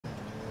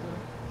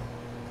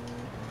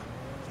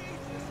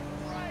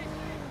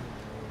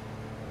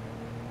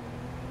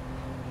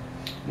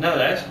No,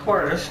 this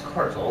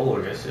car's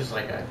old. This is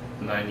like a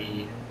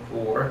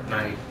 94,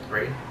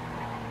 93.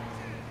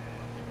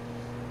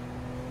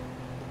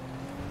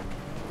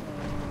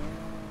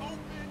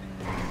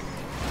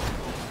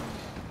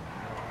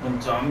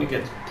 When Zombie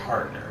gets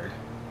partnered.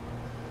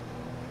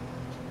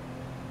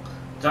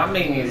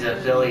 Zombie needs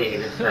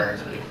affiliated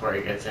first before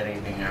he gets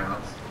anything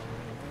else.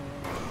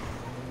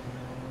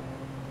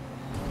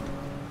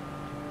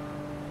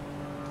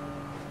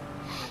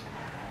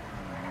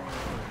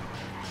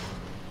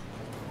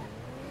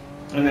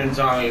 And then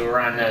Zombie will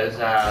run those,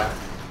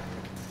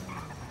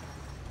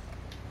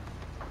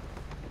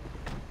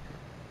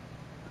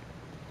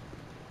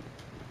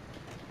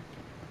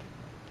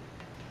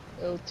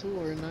 L2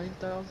 or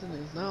 9000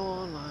 is now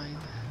online.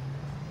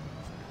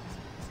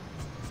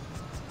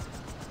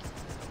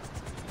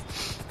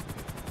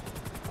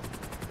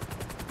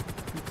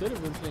 You could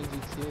have been playing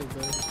GTA,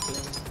 but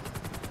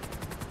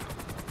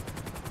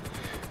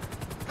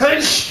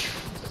Hush!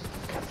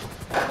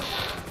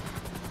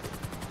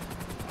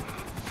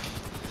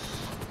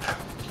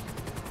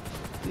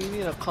 do you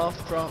need a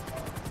cough drop?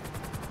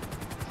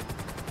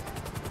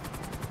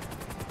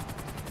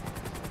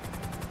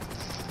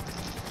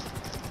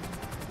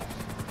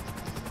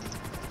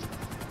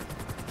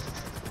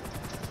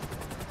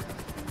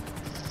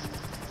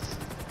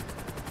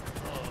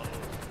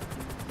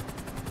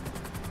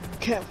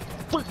 Can't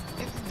fucking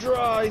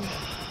drive.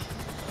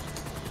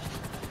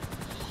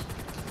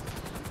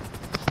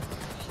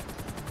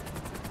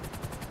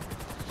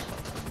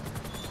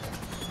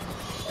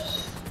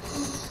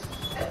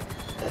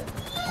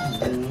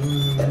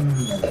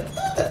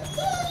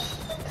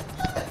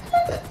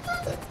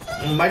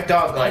 My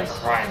dog like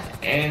crying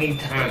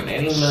anytime,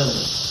 any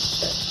moment.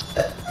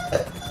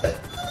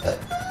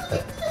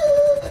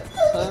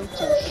 Time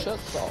to shut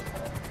up.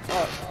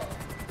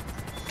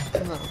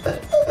 No.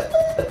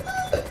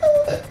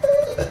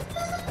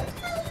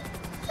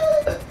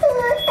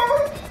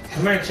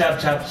 Come here, Chub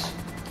Chubs.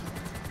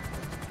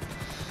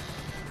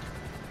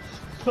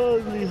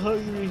 Totally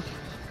hungry.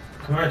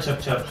 Come here, Chub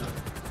Chubs.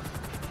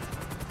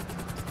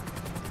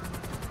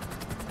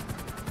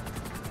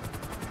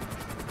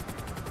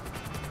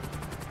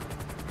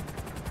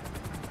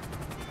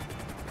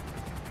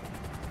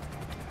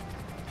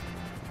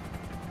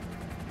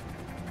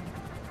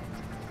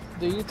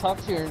 Do you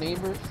talk to your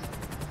neighbors?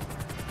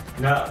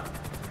 No.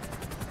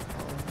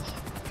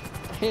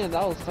 Man,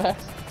 that was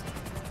fast.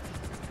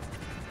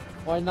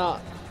 Why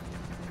not?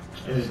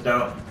 I just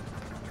don't.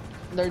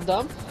 They're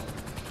dumb?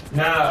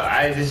 No,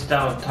 I just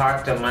don't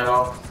talk to them at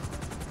all.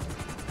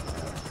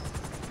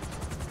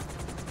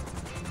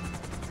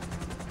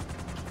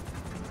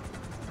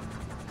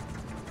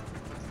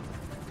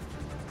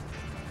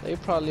 They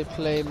probably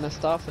play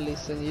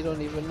Mistopheles and you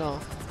don't even know.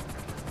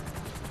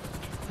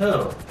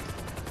 Who?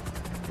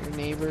 Your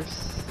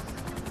neighbors.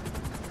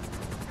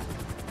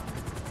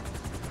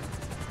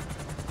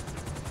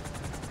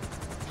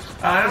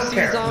 I don't See,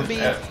 care. Zombie.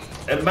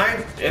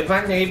 If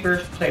my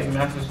neighbors play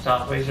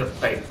Mephistopheles or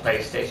play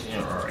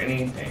PlayStation or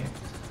anything,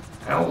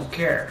 I don't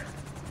care.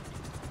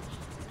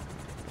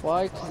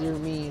 Why? 'Cause you're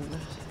mean.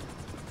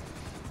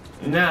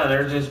 No,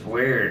 they're just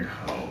weird.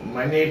 Oh,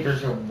 my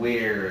neighbors are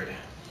weird.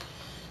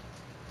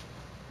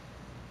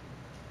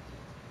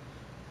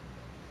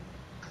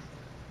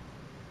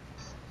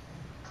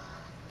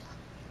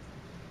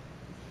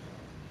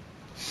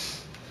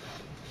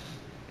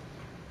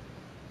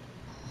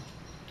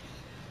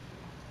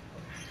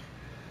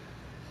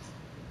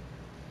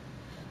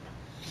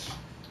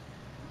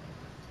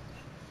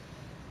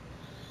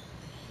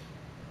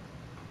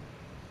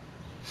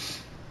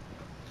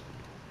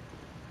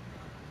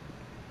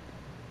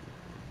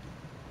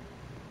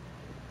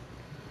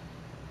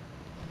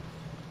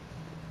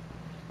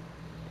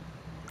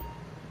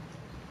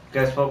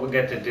 Guess what we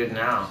get to do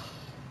now?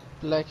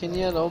 Black and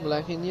yellow,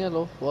 black and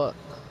yellow. What?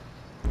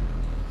 I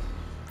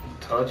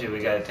told you we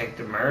gotta take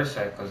the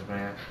motorcycles,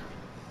 man.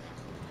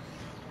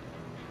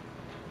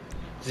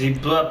 He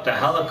blew up the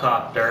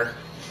helicopter.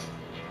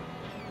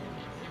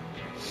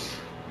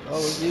 That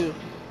was you.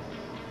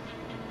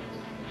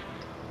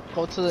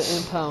 Go to the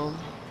impound.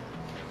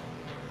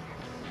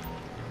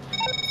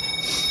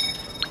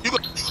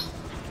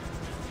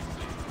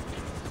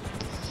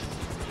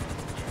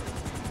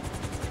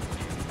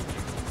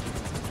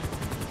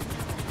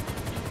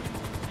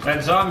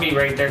 That zombie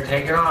right there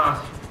taking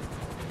off.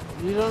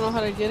 You don't know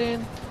how to get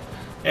in?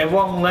 It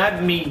won't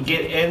let me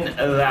get in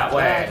that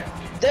way.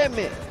 God damn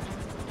it!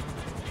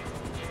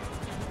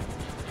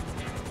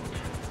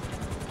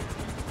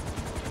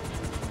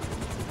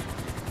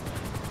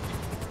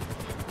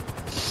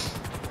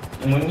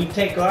 And when you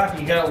take off,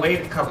 you gotta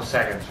wait a couple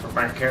seconds for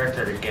my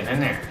character to get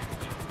in there.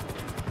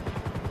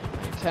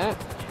 I can't.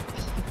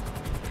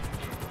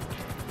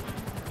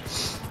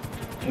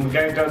 And we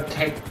gotta go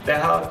take the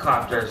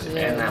helicopters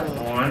Yeah, and that I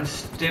know. one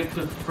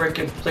stupid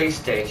freaking police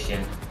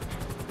station.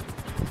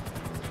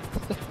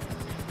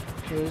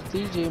 There's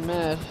DJ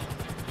mad.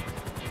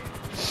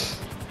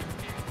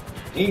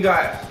 You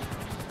got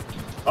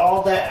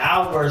all the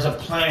hours of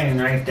playing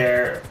right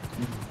there.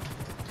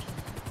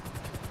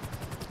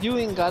 You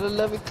ain't gotta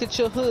love it, 'cause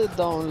your hood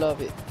don't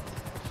love it.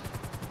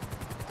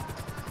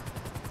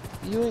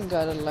 You ain't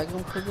gotta like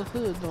them, 'cause the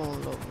hood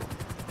don't love them.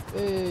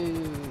 Hey.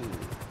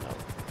 No.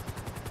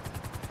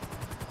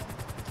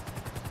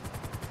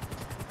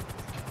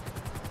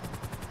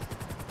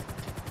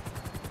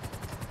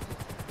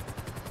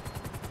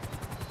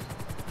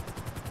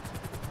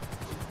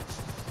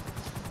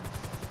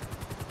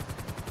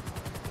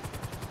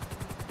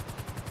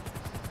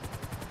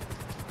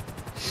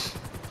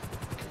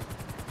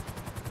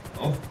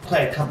 I'll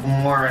play a couple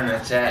more and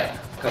that's it.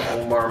 A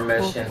couple more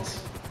missions.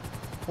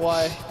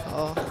 Why?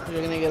 Oh,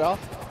 you're gonna get off?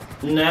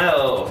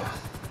 No.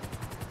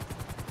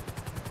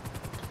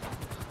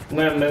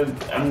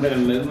 I'm gonna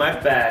move my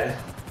bed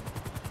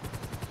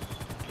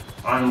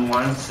on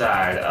one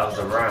side of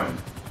the room.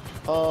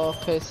 Oh,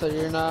 okay, so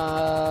you're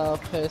not...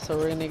 Okay, so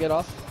we're gonna get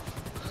off?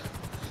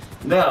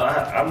 No,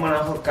 I'm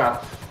gonna hook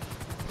up.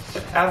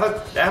 I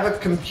have a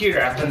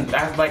computer. I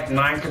have like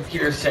 9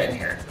 computers sitting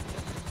here.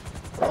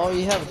 Oh,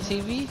 you have a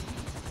TV?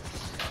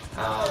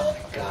 Oh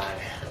my god.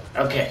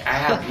 Okay, I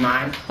have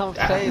 9. I'm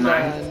I have saying 9.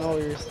 that, I know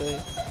what you're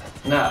saying.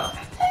 No.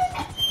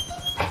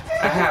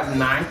 I have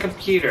 9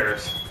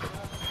 computers.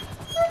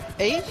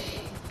 8?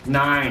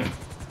 9.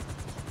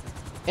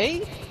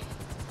 8?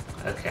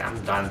 Okay,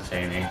 I'm done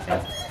saying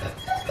anything.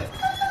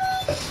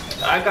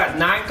 I got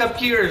 9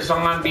 computers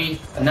on me.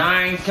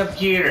 9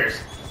 computers.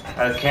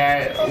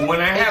 Okay?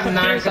 When I have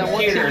 9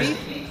 computers,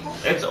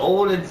 it's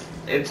old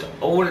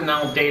and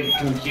outdated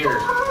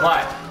computers.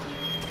 What?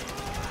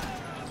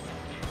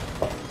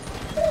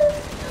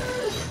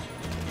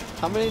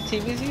 How many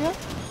TVs do you have?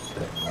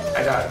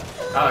 I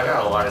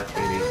got a lot of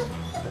TVs.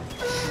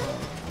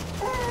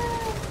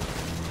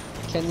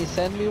 Can you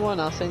send me one?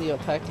 I'll send you a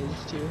package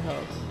to your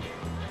house.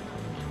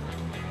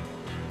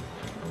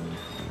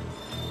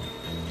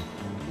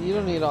 You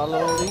don't need all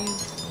of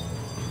these.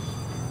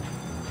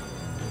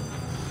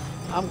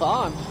 I'm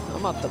gone.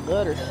 I'm out the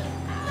gutter.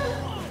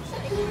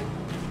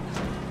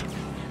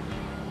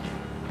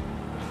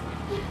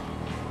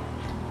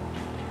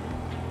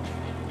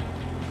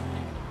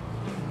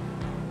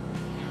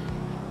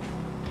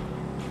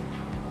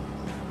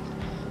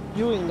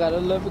 You ain't gotta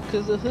love it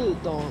 'cause the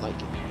hood don't like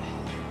it.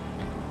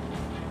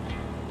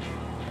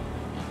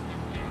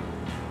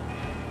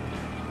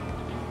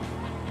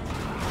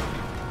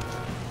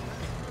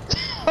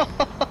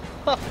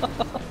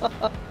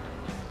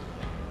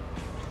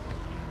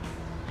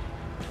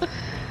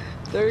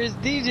 There is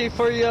DJ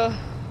for ya.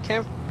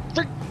 Can't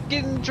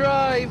freaking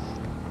drive.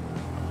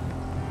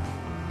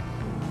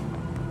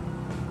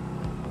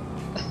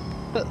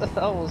 That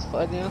was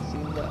funny. I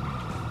seen that.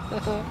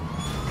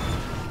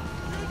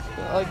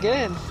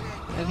 Again,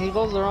 and he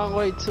goes the wrong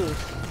way too.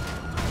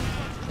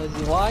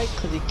 Why?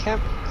 'Cause he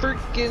can't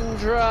freaking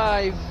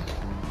drive.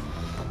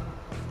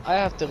 I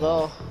have to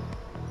go.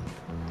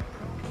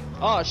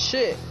 Oh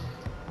shit.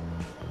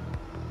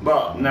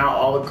 Well, now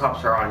all the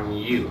cops are on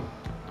you.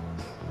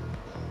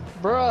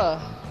 Bruh.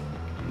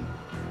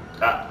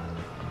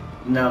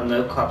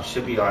 No cops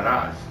should be on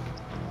us.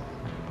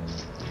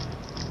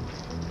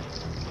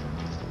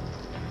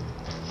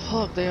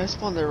 Fuck, they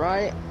responded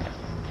right.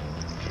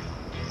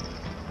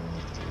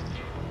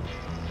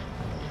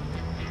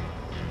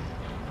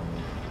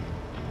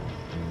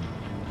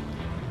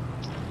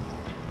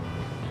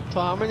 So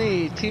how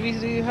many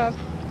TVs do you have?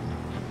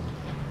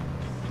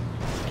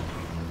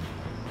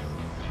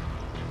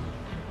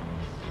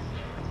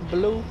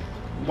 Blue?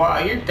 Wow,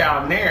 you're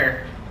down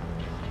there.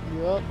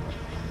 Yup.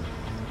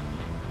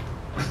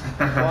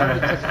 Why?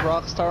 Because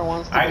Rockstar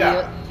wants to be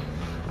it?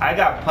 I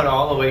got put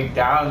all the way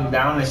down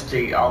the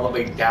street, all the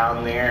way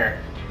down there.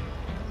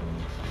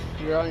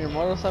 You're on your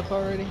motorcycle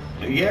already?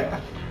 Yeah.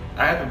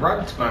 I had to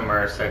run to my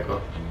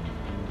motorcycle.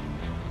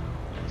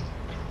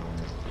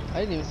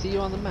 I didn't even see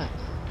you on the map.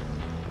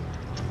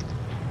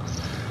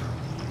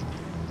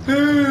 At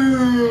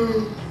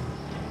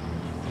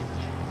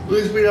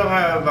least we don't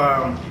have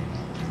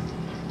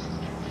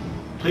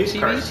police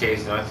cars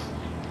chasing us.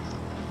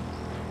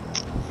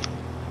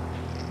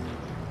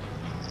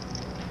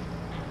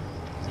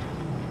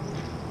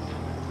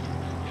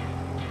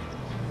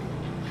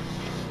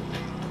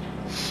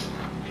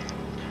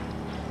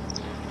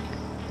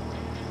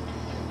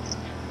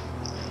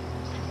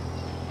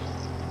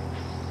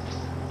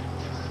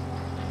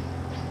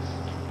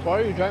 Why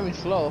are you driving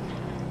slow?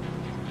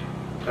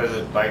 Because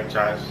his bike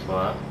drives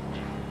slow.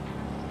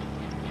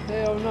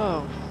 Hell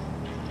no.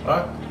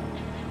 What?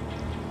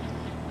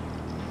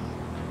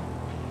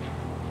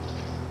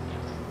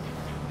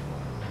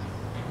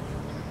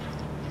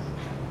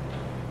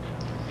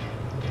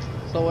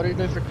 So what are you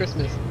doing for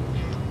Christmas?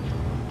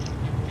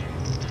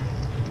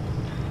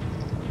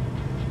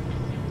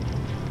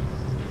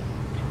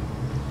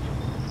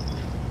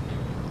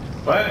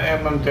 What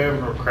am I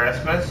doing for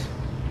Christmas?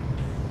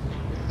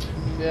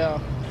 Yeah.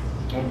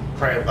 We'll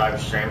probably live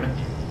streaming.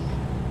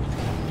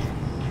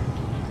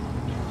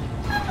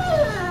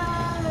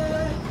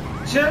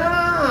 Jump!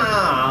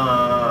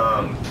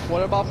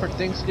 What about for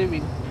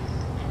Thanksgiving?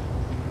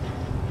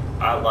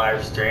 I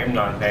live streamed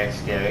on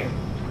Thanksgiving.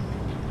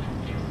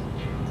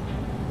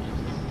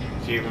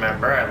 Do you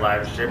remember I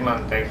live streamed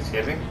on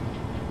Thanksgiving?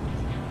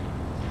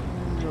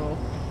 No.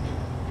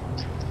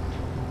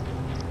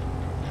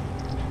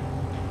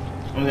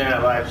 And then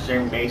I live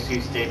streamed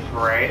Macy's Day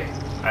Parade.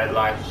 I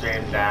live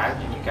streamed that,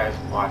 and you guys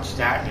watched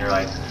that, and you're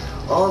like,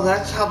 "Oh,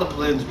 that's how the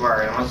balloons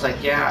were." And I was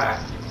like,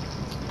 "Yeah."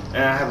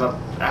 And I have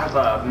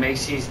a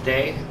Macy's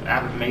Day. I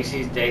have a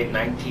Macy's Day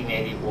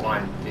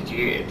 1981. Did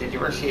you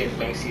ever see a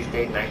Macy's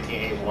Day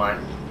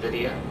 1981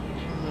 video?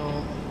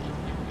 No.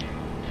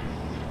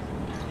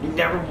 You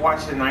never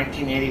watched the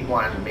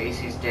 1981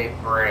 Macy's Day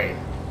Parade?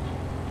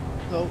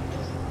 Nope.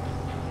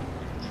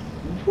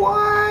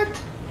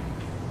 What?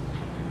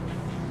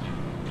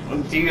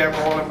 Do you ever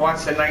want to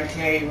watch the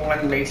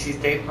 1981 Macy's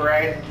Day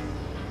Parade?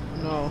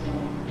 No.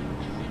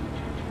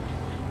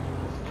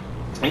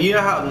 You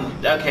know how,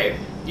 okay,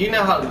 you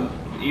know how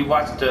you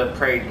watch the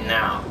parade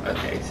now.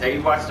 Okay, so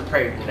you watch the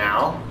parade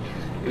now.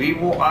 If you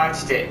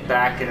watched it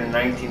back in the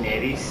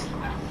 1980s,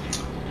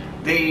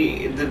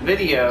 the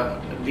video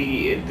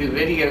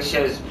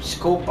shows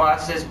school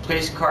buses,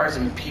 police cars,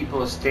 and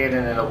people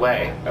standing in the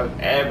way of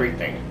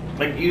everything.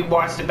 Like, you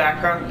watch the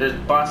background, there's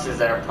buses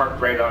that are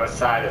parked right on the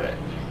side of it.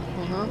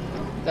 Uh-huh.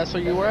 That's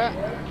where you were at?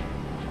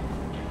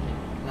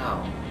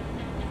 No.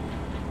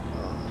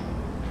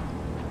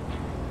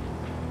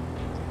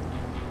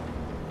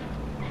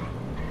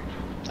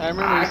 I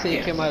remember you said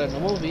you came out of the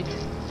movie.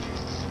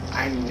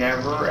 I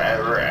never,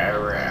 ever.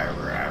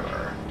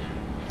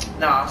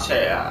 No, I'll show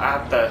you. I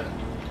have to.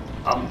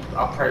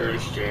 I'll probably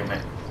restream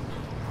it.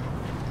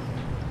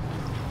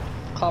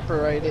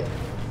 Copyright it.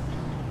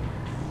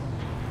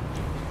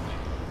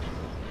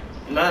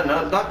 No,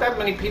 not that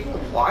many people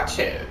watch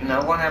it.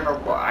 No one ever.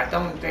 I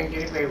don't think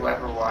anybody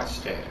ever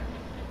watched it.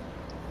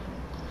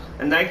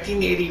 A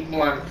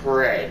 1981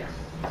 parade.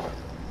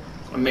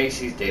 A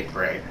Macy's Day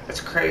Parade.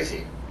 That's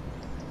crazy.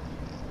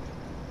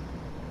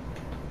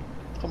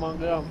 Come on,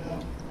 go.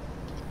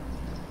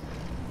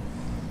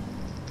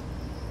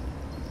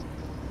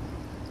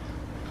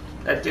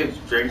 That dude's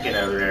drinking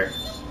over there.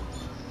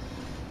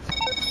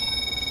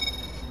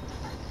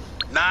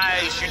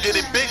 Nice, you did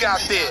it big out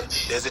there.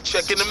 There's a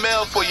check in the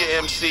mail for you,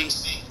 MC.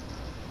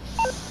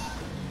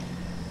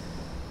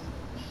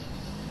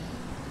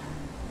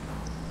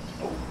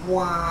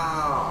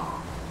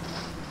 Wow.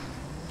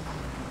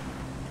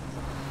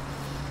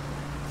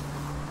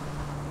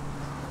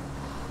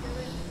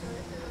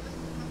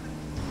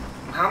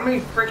 How many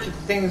freaking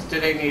things do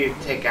they need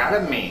to take out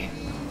of me?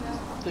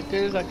 ¿Te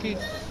quedas aquí?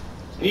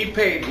 You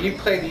paid the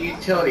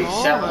utility No,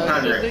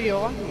 $700. ese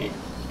yo.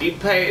 You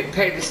paid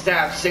the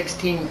staff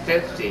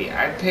 $16.50.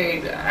 I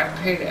paid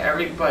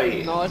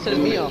everybody. No, ese es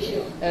mío.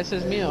 Ese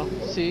es mío.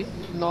 Sí.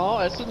 No,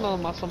 esos no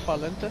más son para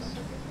lentes.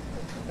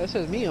 Ese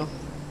es mío.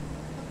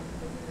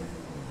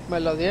 Me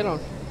lo dieron.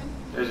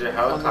 There's your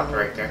helicopter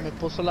right there. Me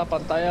puso la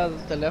pantalla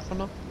del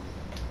teléfono.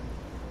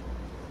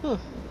 Huh.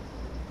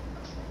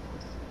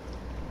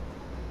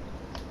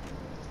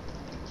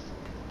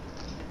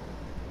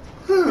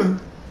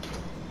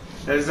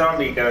 The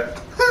zombie goes.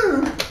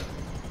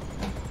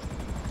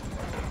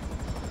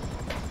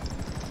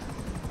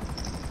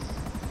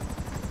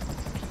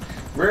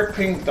 Rare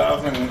Pink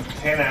Dolphin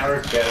 10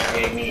 hours ago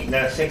gave me,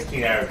 no,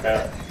 16 hours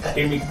ago,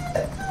 gave me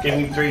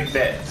 3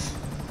 bits.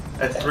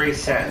 That's 3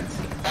 cents.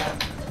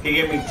 He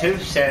gave me 2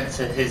 cents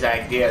of his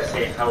idea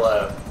saying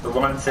hello. The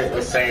one that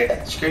was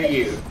saying, screw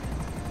you.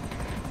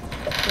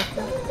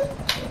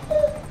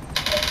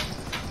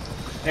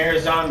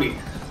 There's a zombie.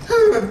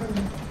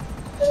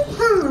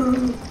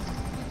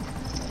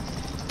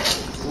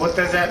 What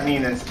does that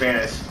mean in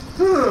Spanish?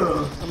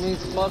 I mean,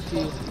 fuck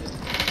you.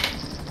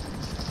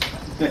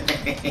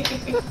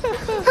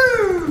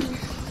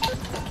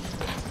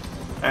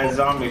 A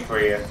zombie for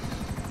you.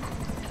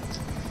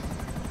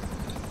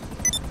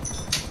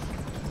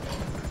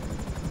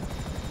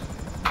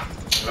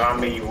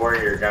 Zombie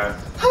warrior gun.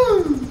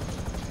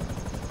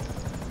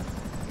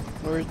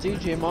 Where's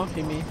DJ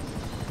mocking me?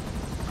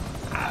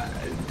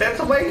 That's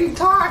the way you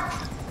talk.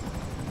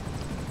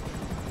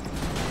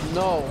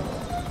 No.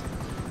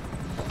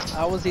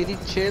 I was eating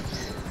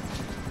chips.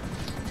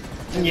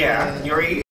 Yeah, you're eating.